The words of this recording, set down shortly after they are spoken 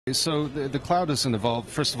So the cloud is an evolved,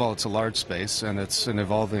 first of all, it's a large space and it's an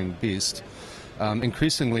evolving beast.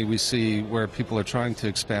 Increasingly, we see where people are trying to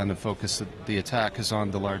expand and focus the attack is on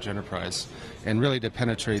the large enterprise and really to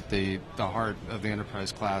penetrate the heart of the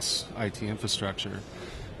enterprise class IT infrastructure.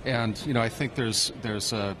 And I think there's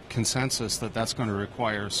a consensus that that's going to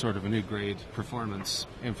require sort of a new grade performance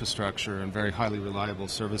infrastructure and very highly reliable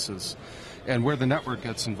services. And where the network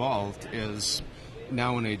gets involved is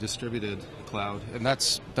now in a distributed cloud, and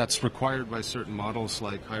that's required by certain models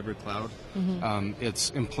like hybrid cloud.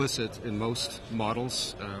 It's implicit in most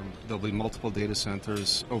models. There'll be multiple data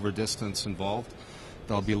centers over distance involved.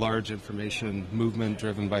 There'll be large information movement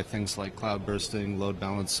driven by things like cloud bursting, load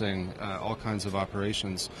balancing, all kinds of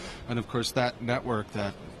operations. And of course that network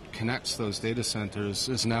that connects those data centers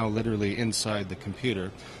is now literally inside the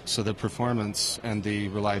computer. So the performance and the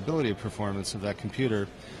reliability of performance of that computer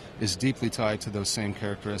is deeply tied to those same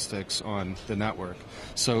characteristics on the network.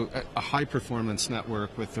 So a high-performance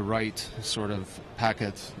network with the right sort of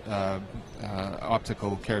packet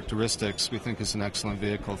optical characteristics, we think, is an excellent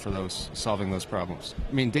vehicle for solving those problems.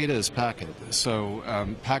 I mean, data is packet, so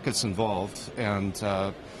packets involved, and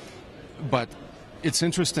but it's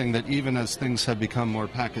interesting that even as things have become more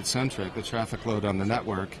packet-centric, the traffic load on the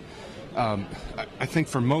network, I think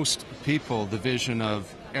for most people, the vision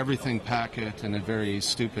of everything packet and a very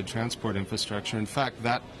stupid transport infrastructure, in fact,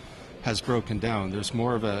 that has broken down. There's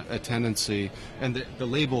more of a tendency, and the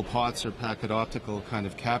label POTS or packet optical kind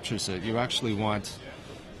of captures it. You actually want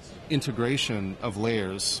integration of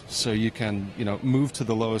layers so you can move to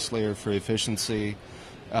the lowest layer for efficiency,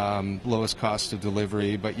 lowest cost of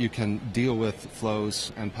delivery, but you can deal with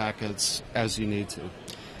flows and packets as you need to.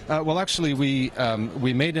 Well, actually, we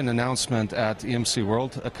made an announcement at EMC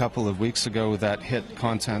World a couple of weeks ago that hit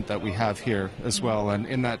content that we have here as well. And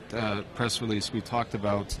in that press release, we talked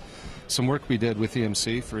about some work we did with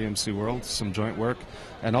EMC for EMC World, some joint work,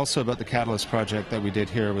 and also about the Catalyst project that we did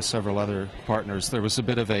here with several other partners. There was a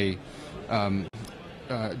bit of a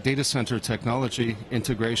data center technology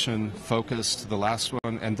integration focused, the last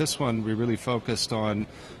one, and this one we really focused on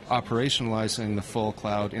operationalizing the full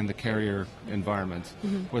cloud in the carrier environment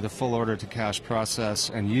with a full order to cash process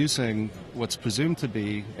and using what's presumed to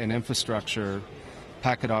be an infrastructure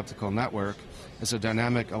packet optical network as a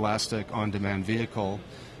dynamic, elastic, on-demand vehicle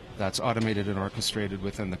that's automated and orchestrated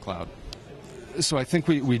within the cloud. So I think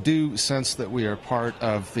we do sense that we are part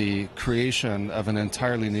of the creation of an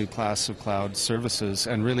entirely new class of cloud services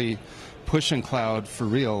and really pushing cloud for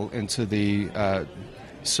real into the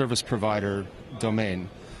service provider domain.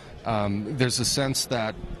 There's a sense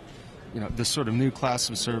that this sort of new class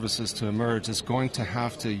of services to emerge is going to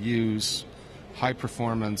have to use high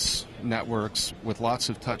performance networks with lots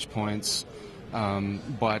of touch points,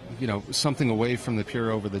 but something away from the pure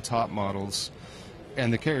over the top models.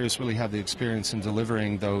 And the carriers really have the experience in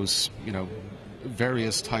delivering those,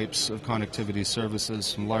 various types of connectivity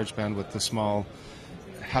services, from large bandwidth to small,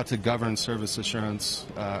 how to govern service assurance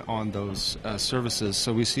on those services.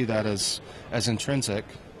 So we see that as intrinsic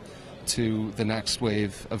to the next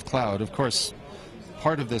wave of cloud. Of course,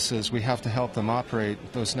 part of this is we have to help them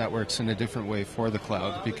operate those networks in a different way for the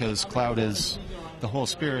cloud, because cloud is, the whole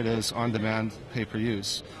spirit is on-demand,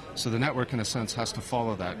 pay-per-use. So the network, in a sense, has to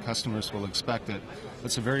follow that. Customers will expect it.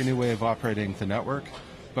 It's a very new way of operating the network,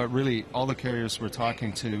 but really all the carriers we're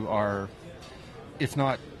talking to are, if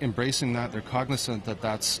not embracing that, they're cognizant that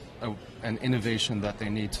that's an innovation that they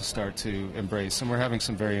need to start to embrace. And we're having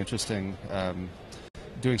some very interesting,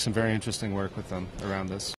 doing some very interesting work with them around this.